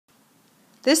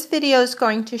This video is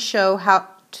going to show how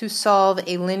to solve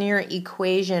a linear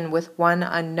equation with one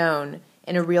unknown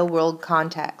in a real-world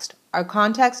context. Our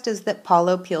context is that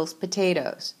Paulo peels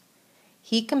potatoes.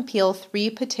 He can peel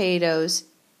 3 potatoes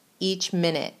each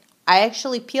minute. I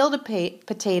actually peeled a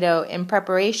potato in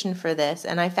preparation for this,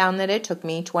 and I found that it took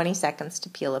me 20 seconds to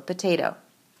peel a potato.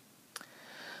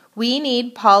 We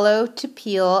need Paulo to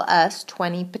peel us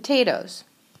 20 potatoes.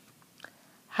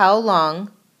 How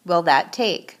long will that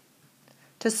take?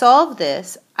 To solve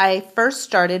this, I first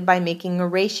started by making a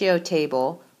ratio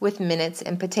table with minutes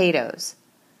and potatoes.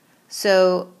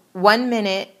 So 1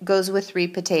 minute goes with 3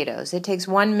 potatoes. It takes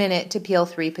 1 minute to peel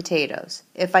 3 potatoes.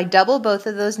 If I double both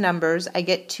of those numbers, I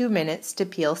get 2 minutes to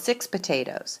peel 6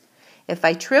 potatoes. If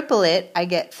I triple it, I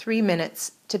get 3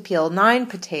 minutes to peel 9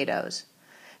 potatoes.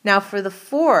 Now for the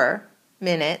 4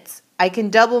 minutes, I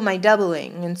can double my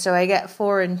doubling, and so I get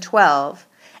 4 and 12.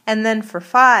 And then for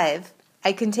 5,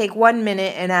 I can take 1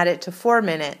 minute and add it to 4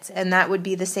 minutes, and that would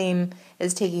be the same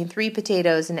as taking 3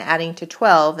 potatoes and adding to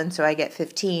 12, and so I get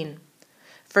 15.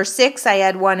 For 6, I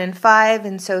add 1 and 5,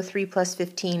 and so 3 plus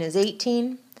 15 is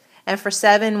 18. And for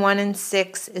 7, 1 and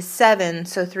 6 is 7,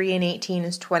 so 3 and 18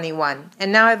 is 21.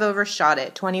 And now I've overshot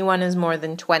it. 21 is more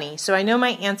than 20, so I know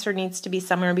my answer needs to be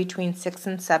somewhere between 6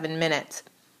 and 7 minutes.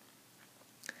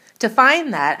 To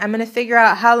find that, I'm going to figure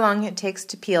out how long it takes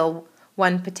to peel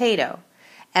 1 potato.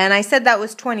 And I said that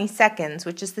was 20 seconds,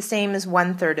 which is the same as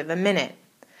 1/3 of a minute.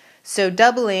 So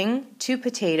doubling 2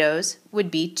 potatoes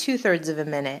would be 2/3 of a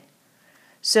minute.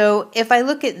 So if I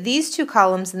look at these 2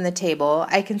 columns in the table,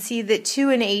 I can see that 2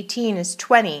 and 18 is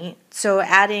 20, so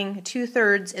adding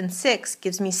 2/3 and 6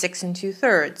 gives me 6 and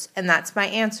 2/3, and that's my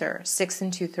answer, 6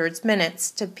 and 2/3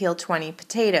 minutes to peel 20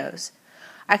 potatoes.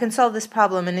 I can solve this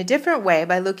problem in a different way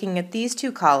by looking at these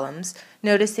 2 columns,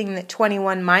 noticing that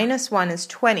 21 minus 1 is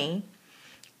 20,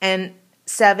 and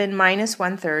 7 minus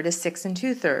 1/3 is 6 and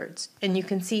 2/3. And you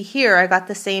can see here I got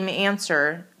the same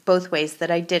answer both ways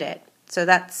that I did it. So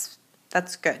that's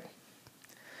good.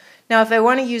 Now if I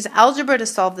want to use algebra to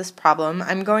solve this problem,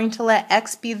 I'm going to let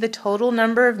x be the total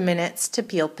number of minutes to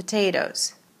peel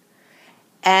potatoes.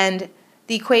 And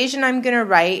the equation I'm going to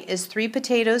write is 3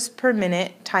 potatoes per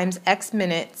minute times x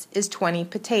minutes is 20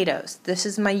 potatoes. This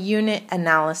is my unit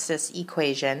analysis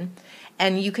equation.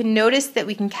 And you can notice that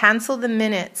we can cancel the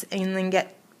minutes and then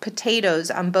get potatoes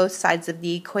on both sides of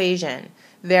the equation,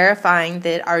 verifying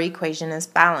that our equation is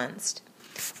balanced.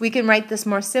 We can write this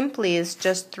more simply as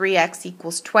just 3x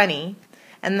equals 20,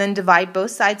 and then divide both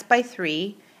sides by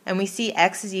 3, and we see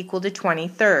x is equal to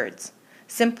 20/3.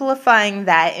 Simplifying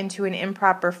that into an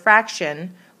improper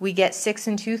fraction, we get 6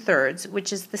 and 2/3,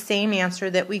 which is the same answer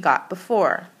that we got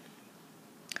before.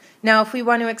 Now if we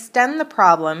want to extend the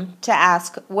problem to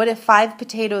ask, what if 5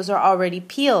 potatoes are already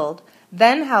peeled,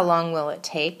 then how long will it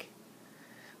take?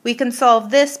 We can solve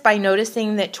this by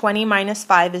noticing that 20 minus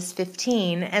 5 is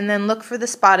 15, and then look for the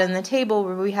spot in the table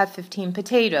where we have 15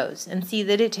 potatoes, and see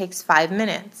that it takes 5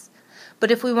 minutes.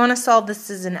 But if we want to solve this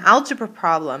as an algebra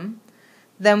problem,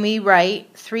 then we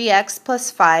write 3x plus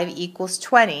 5 equals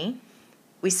 20.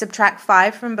 We subtract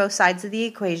 5 from both sides of the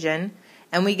equation,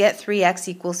 and we get 3x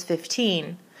equals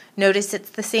 15. Notice it's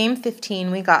the same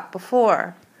 15 we got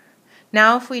before.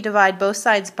 Now if we divide both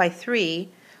sides by 3,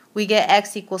 we get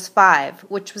x equals 5,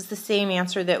 which was the same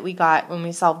answer that we got when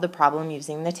we solved the problem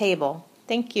using the table.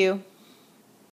 Thank you.